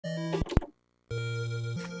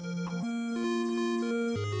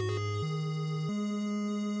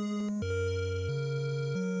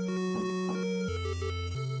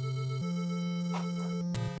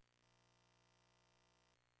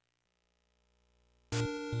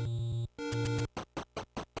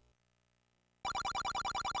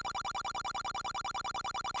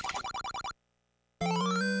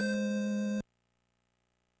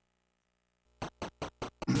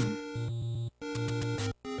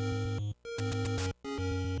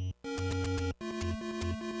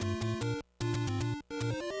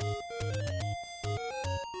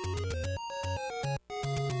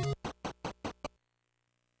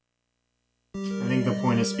I think the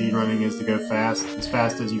point of speedrunning is to go fast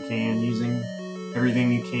as you can, using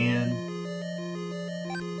everything you can.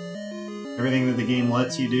 Everything that the game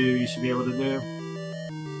lets you do, you should be able to do.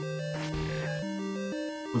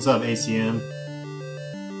 What's up, ACM?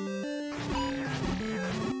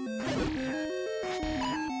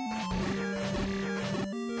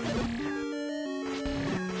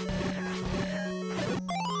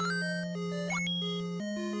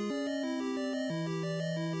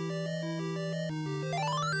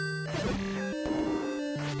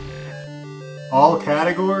 All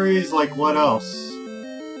categories? Like what else?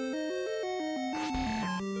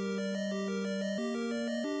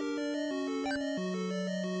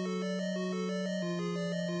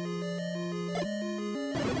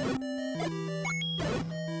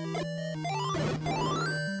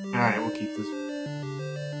 Alright, we'll keep this.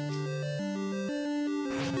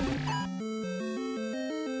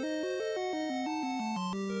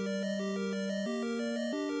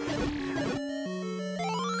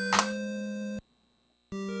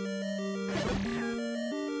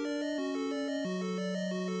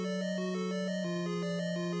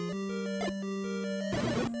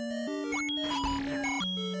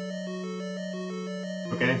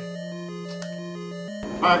 Okay.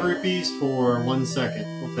 5 rupees for 1 second.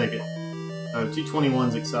 We'll take it.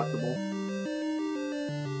 221's acceptable.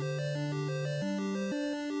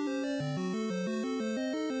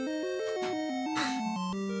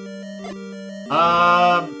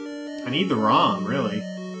 I need the ROM, really.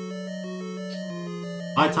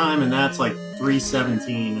 My time, and that's like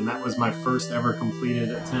 3:17, and that was my first ever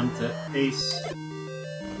completed attempt at Ace.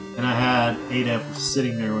 And I had ADEF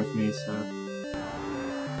sitting there with me, so...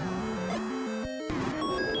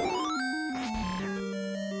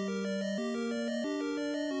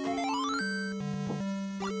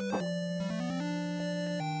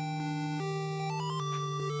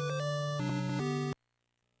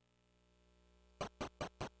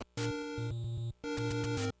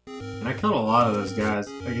 And I killed a lot of those guys.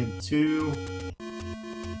 I get 2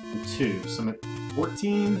 and 2, so I'm at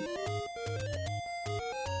 14.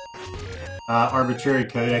 Arbitrary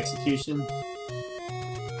code execution.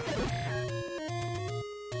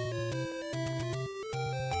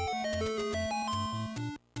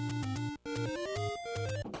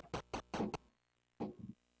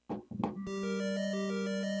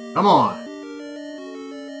 Come on.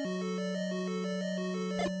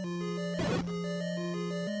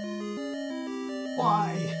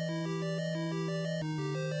 Why?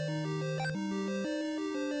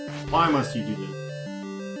 Why must you do this?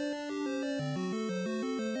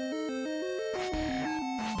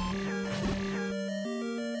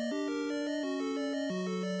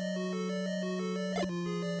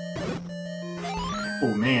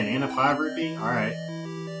 Oh man, and a 5 rupee? Alright.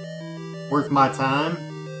 Worth my time.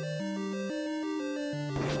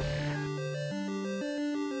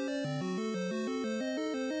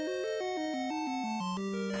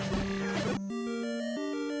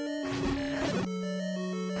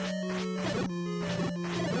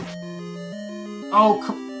 Oh,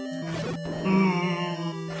 come...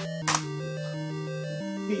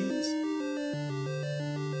 Please.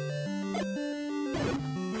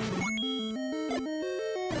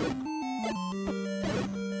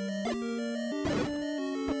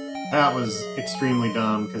 That was extremely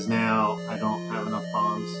dumb, because now I don't have enough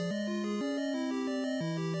bombs.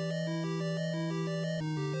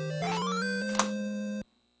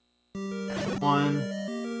 One.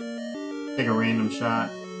 Take a random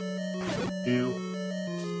shot. 2.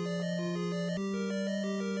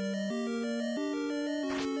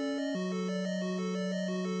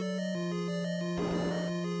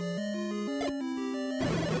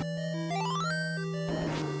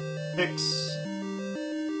 Six.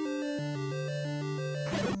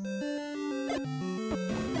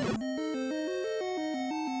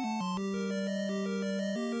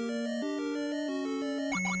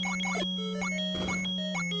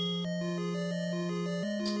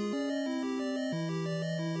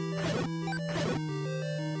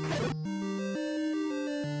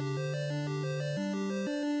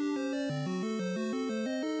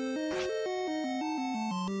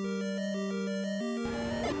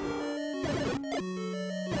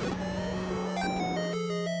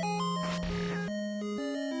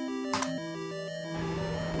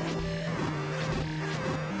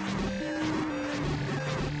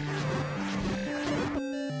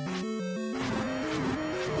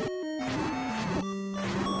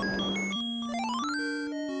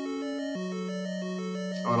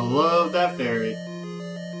 I would have loved that fairy.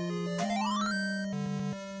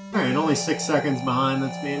 Alright, only 6 seconds behind,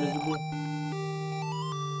 that's manageable.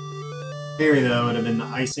 Fairy, though, would have been the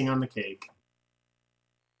icing on the cake.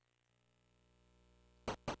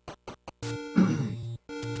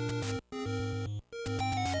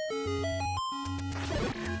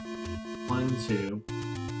 One, two.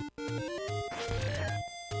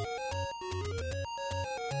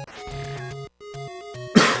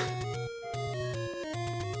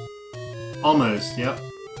 Almost, yep.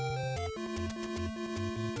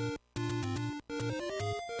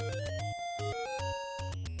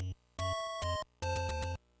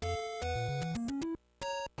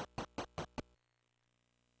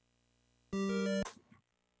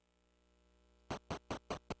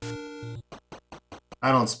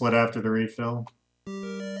 I don't split after the refill. You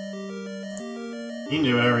can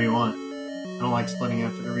do whatever you want. I don't like splitting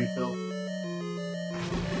after the refill.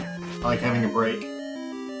 I like having a break.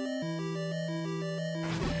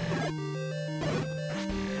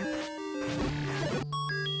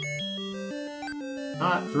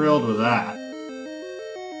 Not thrilled with that.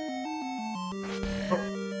 Oh.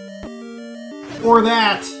 Or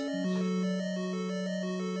that!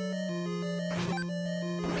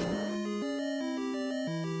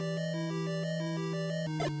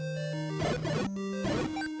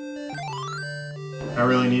 I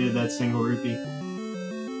really needed that single rupee.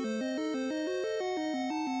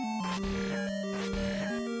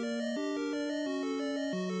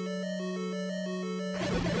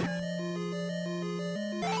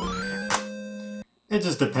 It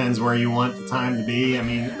just depends where you want the time to be. I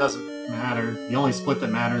mean, it doesn't matter. The only split that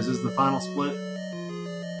matters is the final split.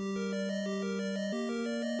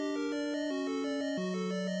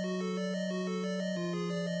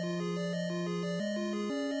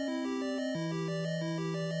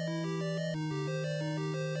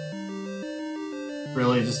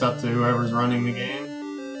 Really just up to whoever's running the game.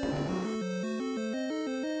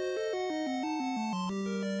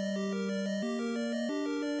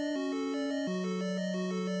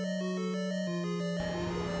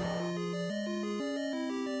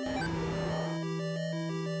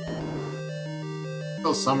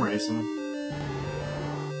 Still some racing.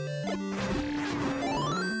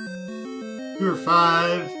 2 or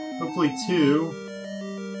 5, hopefully 2.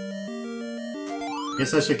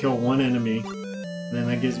 Guess I should kill 1 enemy, and then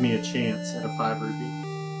that gives me a chance at a 5 rupee.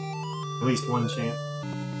 At least 1 chance.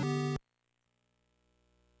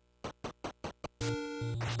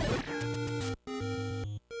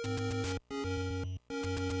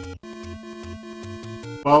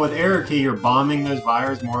 Well, with Error Key, you're bombing those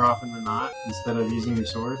Vires more often than not, instead of using your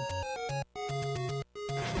sword.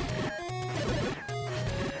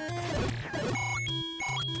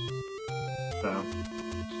 So.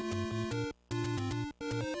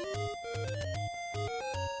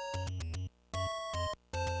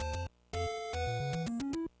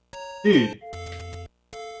 Dude.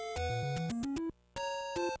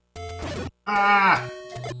 Ah!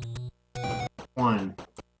 1.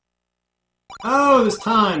 Oh, this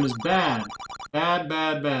time is bad. Bad,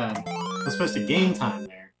 bad, bad. I'm supposed to gain time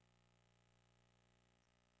there.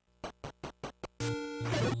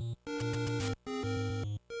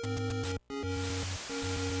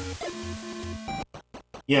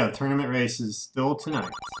 Yeah, tournament race is still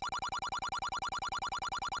tonight.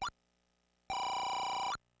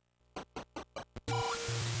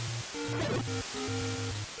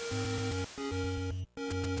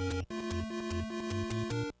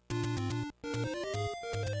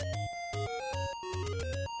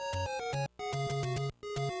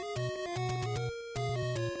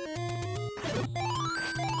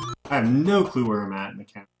 I have no clue where I'm at in the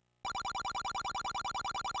count.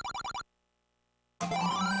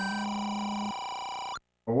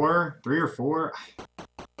 Four? 3 or 4?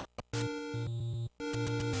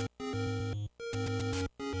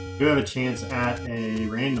 Do have a chance at a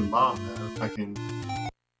random bomb though, if I can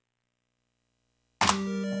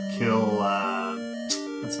kill,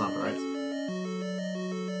 that's not the right.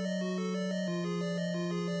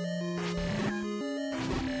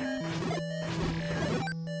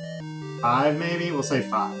 5 maybe? We'll say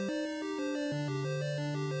 5.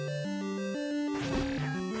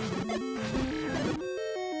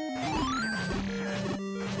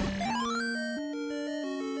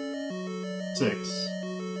 Six.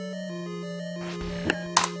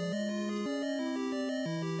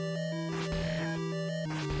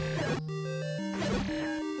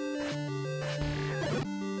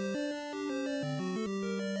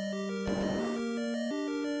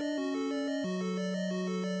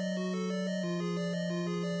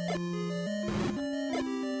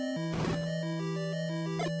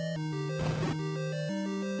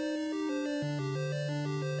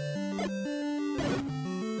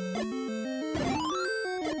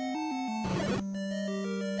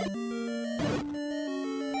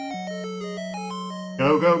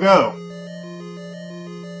 go, go!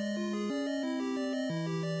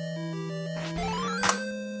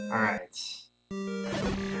 Alright. 6.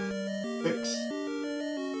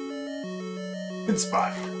 Good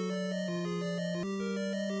spot.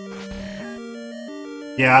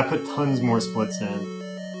 Yeah, I put tons more splits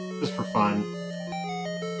in. Just for fun.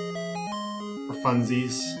 For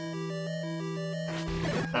funsies.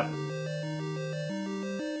 That.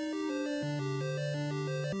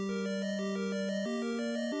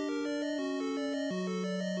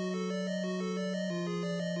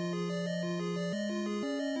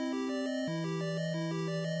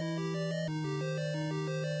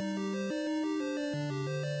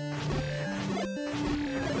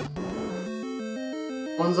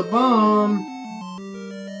 One's a bomb.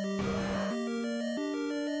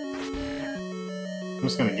 I'm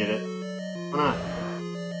just gonna get it. Why not?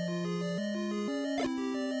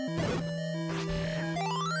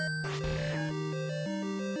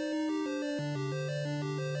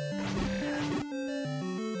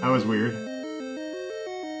 That was weird.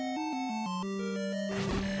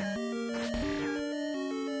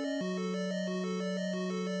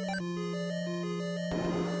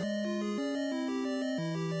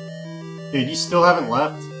 Dude, you still haven't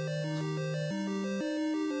left?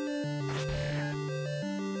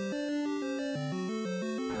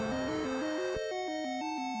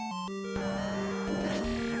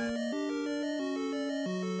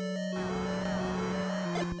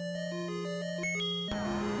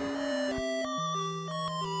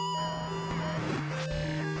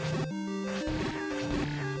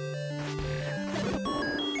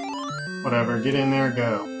 Whatever, get in there,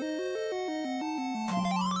 go.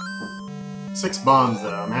 6 bombs, though.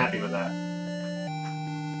 I'm happy with that.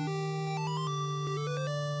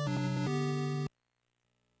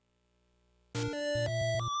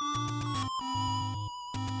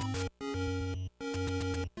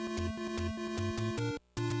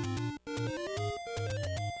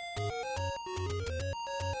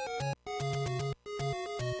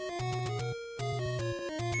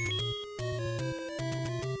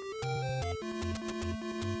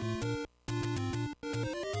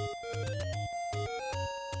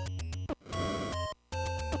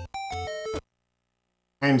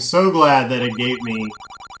 I am so glad that it gave me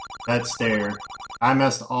that stair. I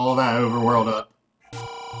messed all that overworld up.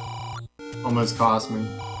 Almost cost me.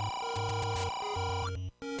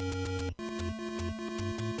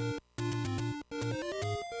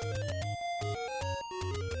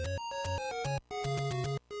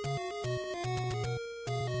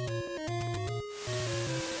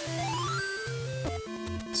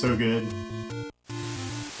 So good.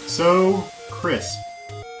 So crisp.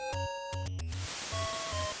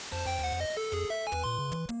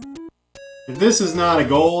 If this is not a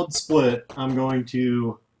gold split, I'm going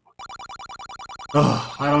to...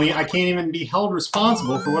 I can't even be held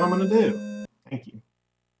responsible for what I'm going to do. Thank you.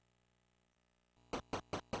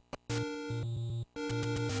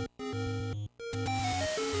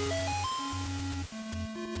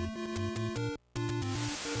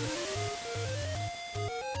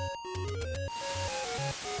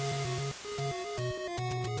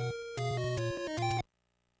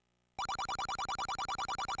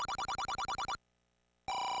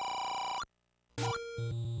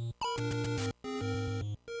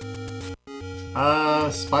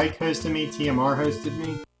 Spike hosted me, TMR hosted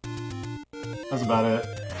me. That's about it.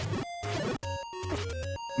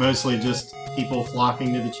 Mostly just people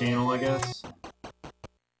flocking to the channel, I guess.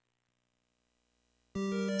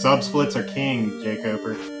 Sub splits are king, Jay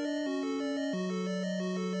Coper.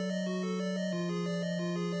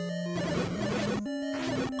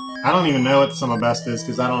 I don't even know what the sum of best is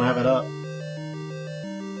because I don't have it up.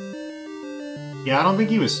 Yeah, I don't think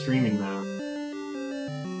he was streaming though.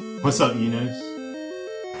 What's up, Enos?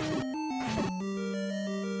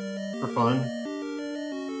 For fun.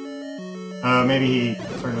 Maybe he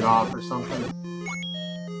turned it off or something.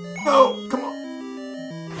 No! Come on!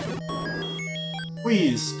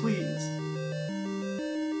 Please, please.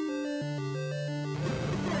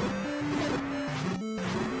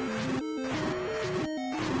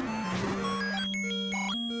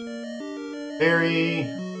 Very...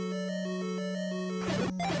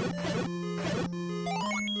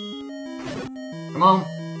 Come on.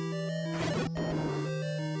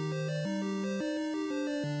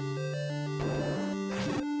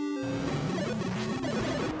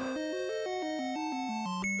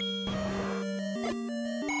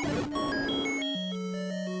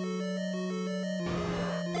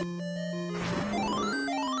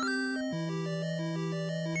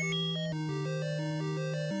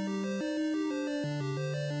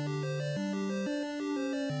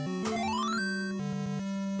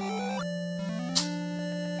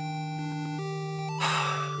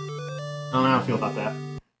 I don't know how I feel about that.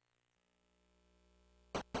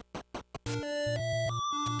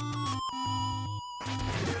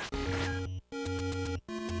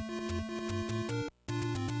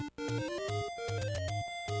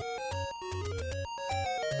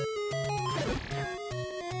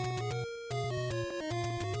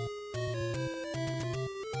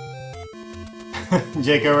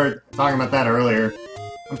 Jake, we were talking about that earlier.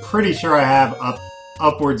 I'm pretty sure I have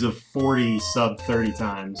upwards of 40 sub 30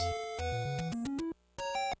 times.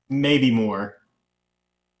 Maybe more.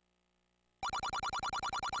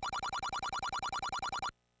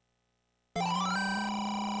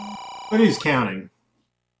 But who's counting?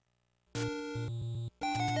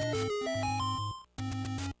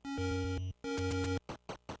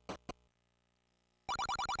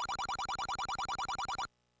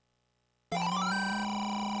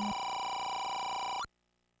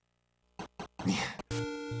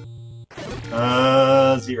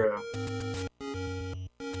 Zero.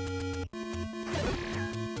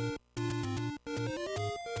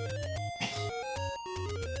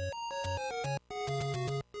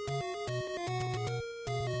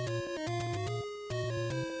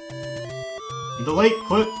 The late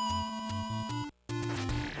clip.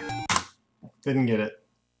 Didn't get it.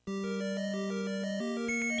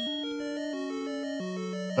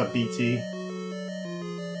 Up BT.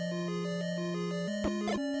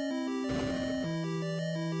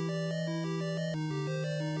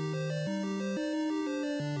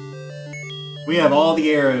 We have all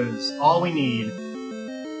the arrows, all we need.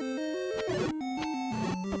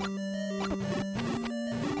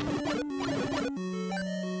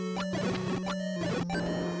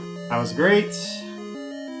 That was great.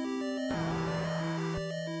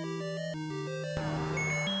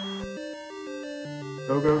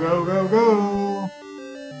 Go, go, go, go, go!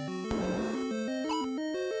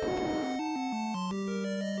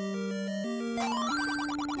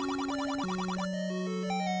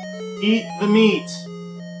 Eat the meat!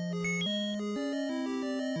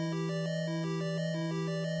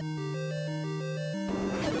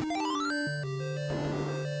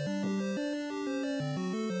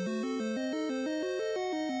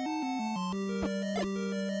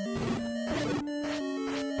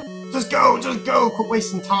 Just go! Quit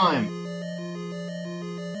wasting time!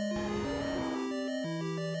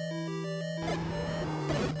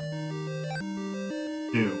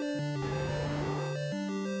 Do.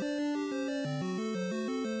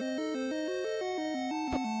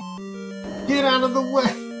 Get out of the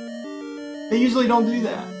way! They usually don't do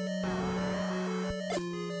that.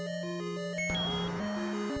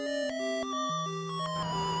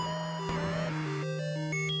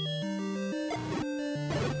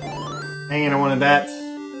 Dang it, I wanted that.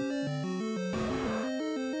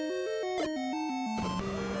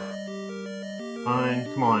 Fine,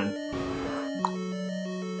 come on.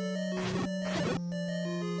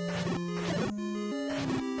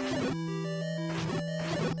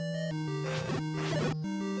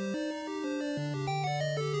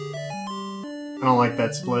 I don't like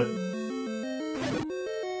that split.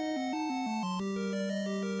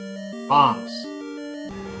 Bombs.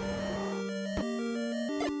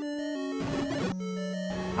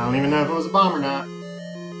 I don't even know if it was a bomb or not.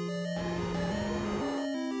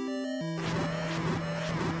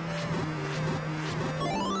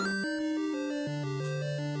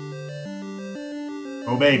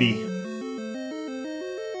 Oh, baby.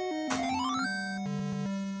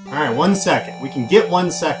 Alright, 1 second. We can get 1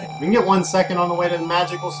 second. We can get 1 second on the way to the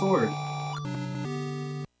magical sword.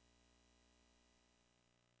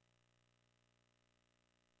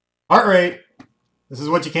 Heart rate. This is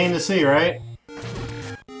what you came to see, right?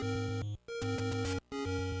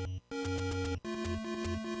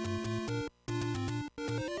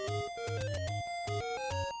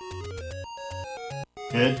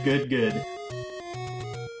 Good, good, good.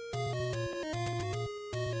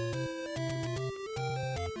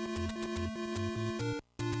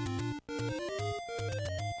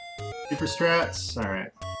 Super strats?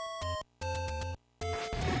 Alright.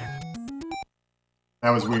 That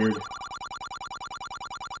was weird.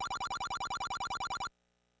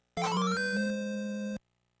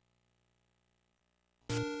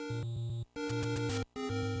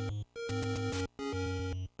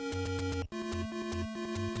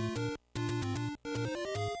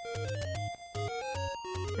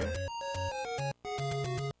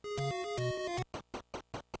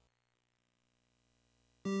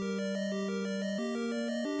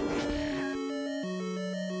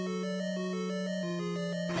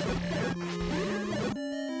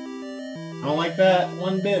 I don't like that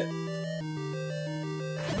one bit.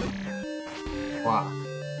 Block.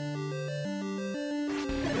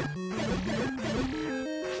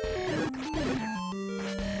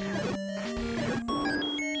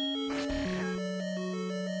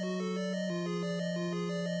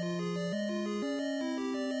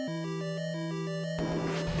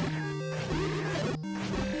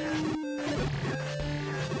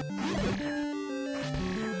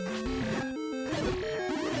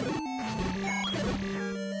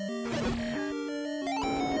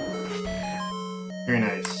 Very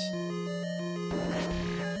nice.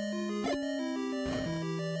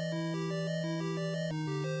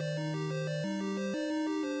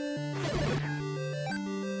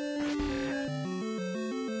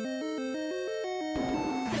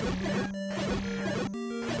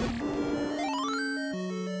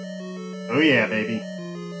 Oh yeah, baby.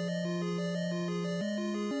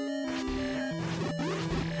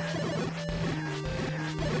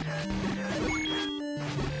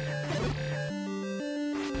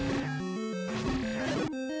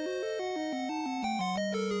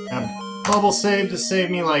 Bubble save to save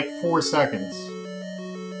me like 4 seconds.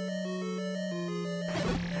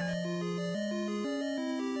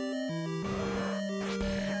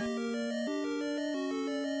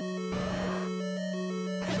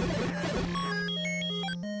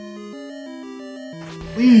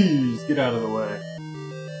 Please get out of the way.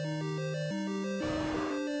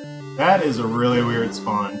 That is a really weird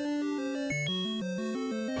spawn.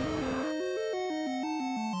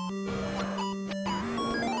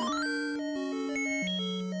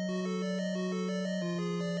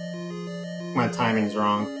 My timing's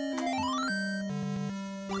wrong.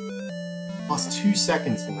 Lost 2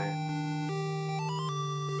 seconds in there.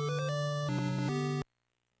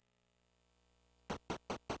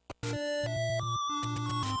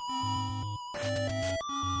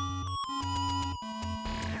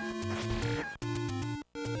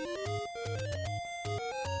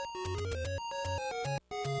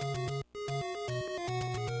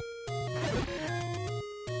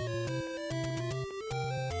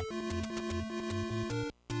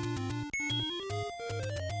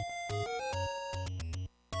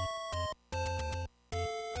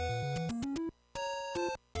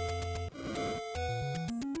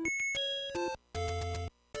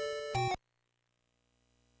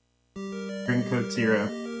 Drink Coke Zero.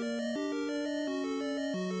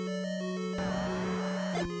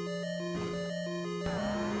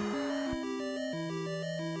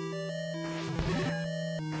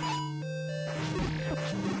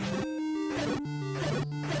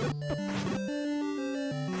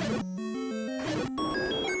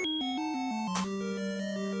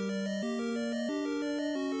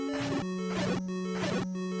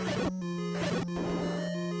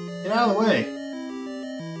 Get out of the way.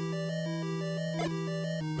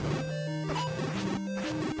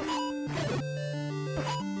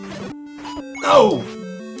 No!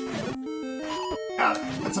 God,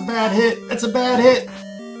 that's a bad hit. That's a bad hit.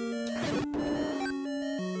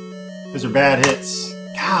 Those are bad hits.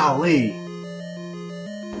 Golly.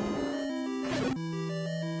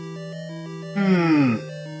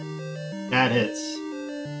 Bad hits.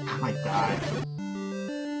 I might die.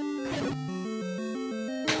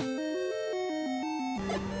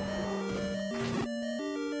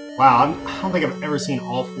 Wow, I don't think I've ever seen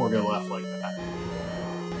all 4 go left like that.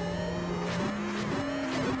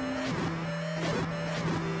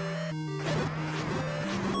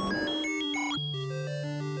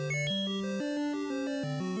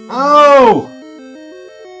 Oh!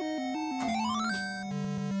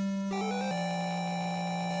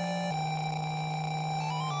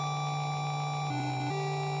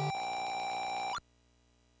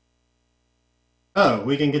 Oh,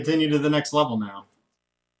 we can continue to the next level now.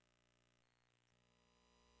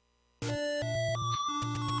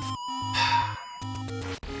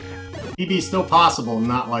 PB still possible,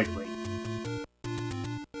 not likely.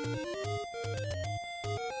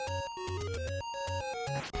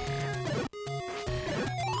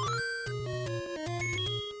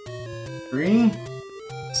 Three.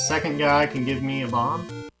 Second guy can give me a bomb.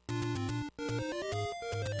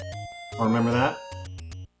 I'll remember that.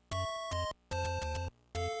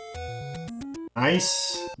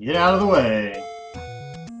 Nice. Get out of the way.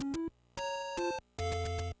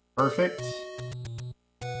 Perfect.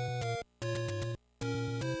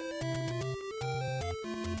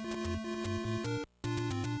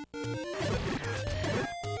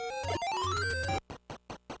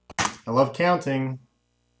 I love counting.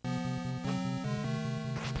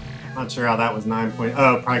 Not sure how that was 9 point.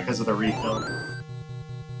 Oh, probably because of the refill.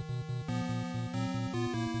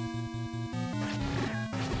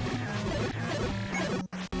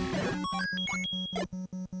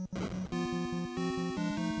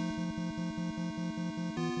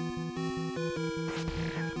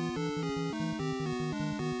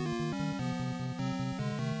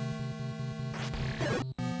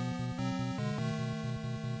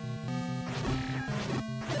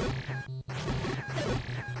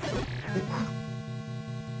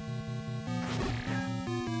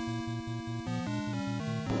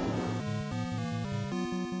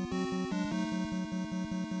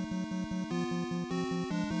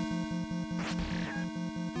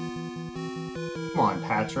 Come on,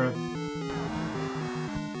 Patra.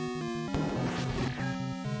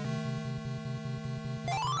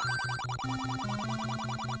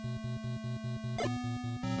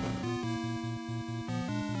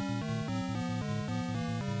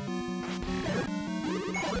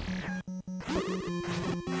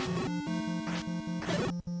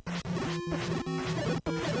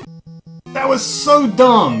 That was so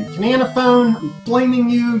dumb! Cananophone, I'm blaming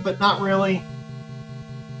you, but not really.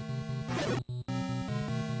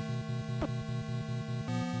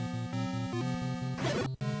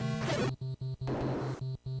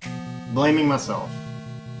 Blaming myself.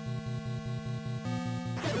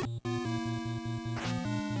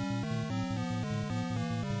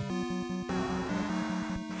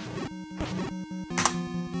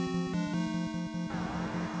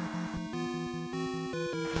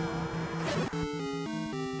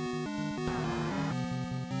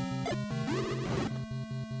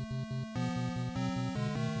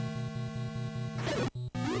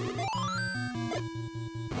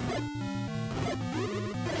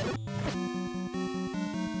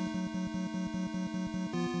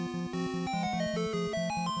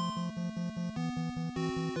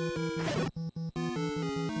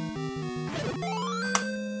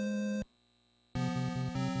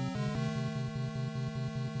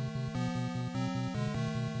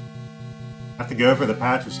 I have to go for the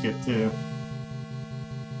Patra skip too.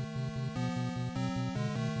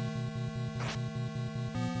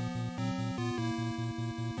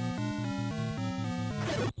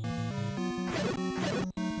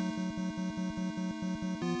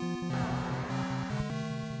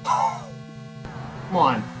 Come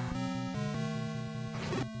on.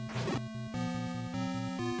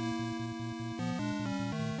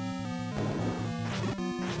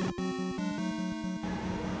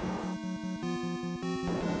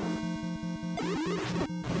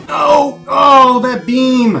 No! Oh, that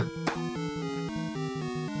beam!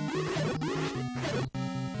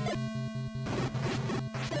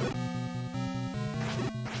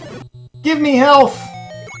 Give me health!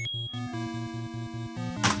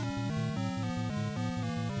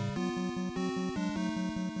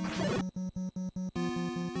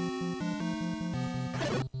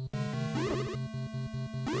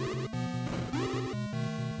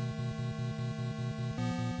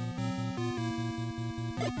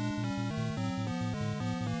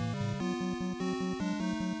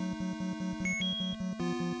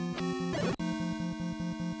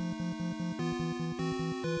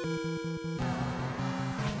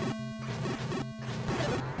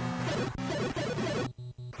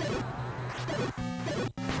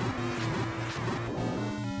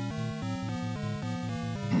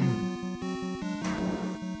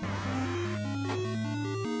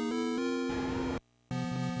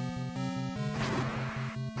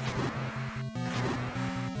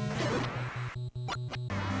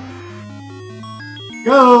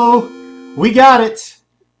 Go! We got it!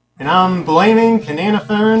 And I'm blaming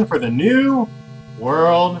Cananophone for the new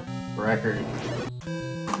world record.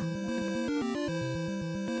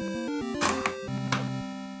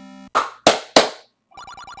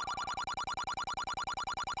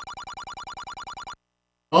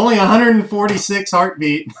 Only 146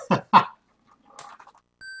 heartbeat.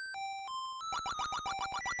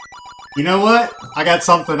 You know what? I got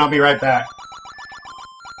something. I'll be right back.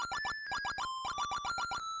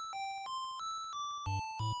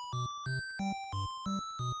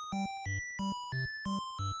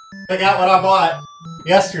 Check out what I bought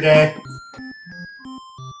yesterday.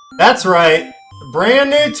 That's right.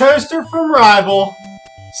 Brand new toaster from Rival.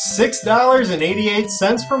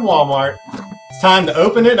 $6.88 from Walmart. It's time to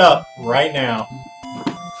open it up right now.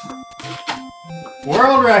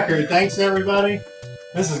 World record. Thanks, everybody.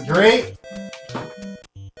 This is great.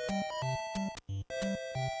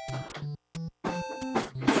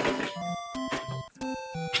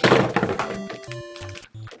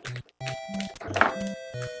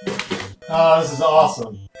 Oh, this is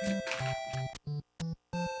awesome.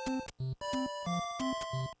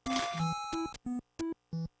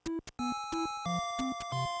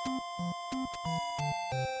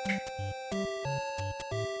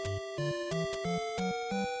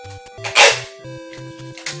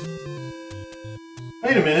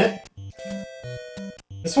 Wait a minute.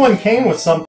 This one came with something.